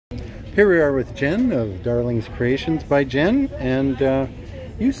Here we are with Jen of Darling Creations by Jenn, and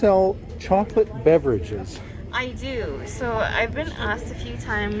you sell chocolate beverages. I do. So I've been asked a few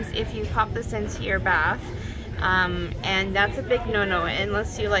times if you pop this into your bath, and that's a big no-no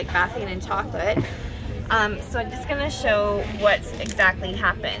unless you like bathing in chocolate. So I'm just gonna show what exactly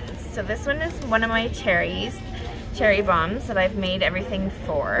happens. So this one is one of my cherry bombs that I've made everything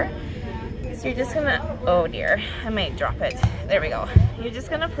for. So you're just gonna, oh dear, I might drop it. There we go. You're just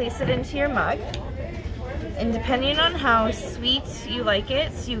gonna place it into your mug. And depending on how sweet you like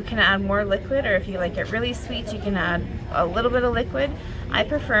it, so you can add more liquid, or if you like it really sweet, you can add a little bit of liquid. I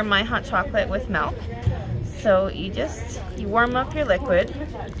prefer my hot chocolate with milk. So you warm up your liquid,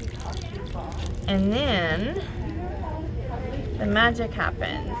 and then the magic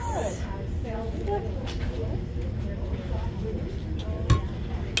happens.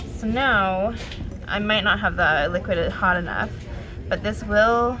 So now, I might not have the liquid hot enough, but this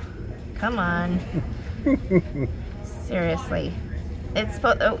will, come on. Seriously. It's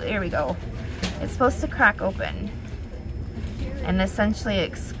supposed, oh, here we go. It's supposed to crack open and essentially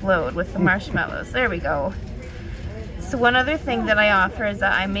explode with the marshmallows. There we go. So one other thing that I offer is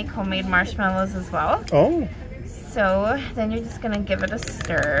that I make homemade marshmallows as well. Oh. So then you're just gonna give it a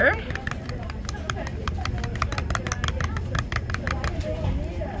stir.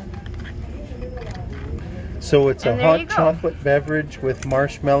 So it's a hot chocolate beverage with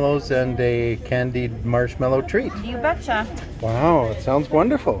marshmallows and a candied marshmallow treat. You betcha. Wow, it sounds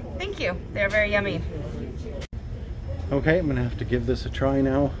wonderful. Thank you. They're very yummy. Okay, I'm gonna have to give this a try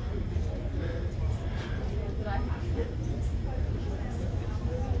now.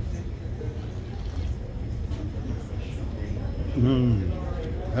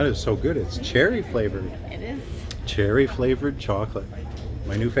 That is so good. It's cherry flavored. It is. Cherry flavored chocolate.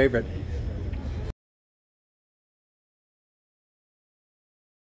 My new favorite.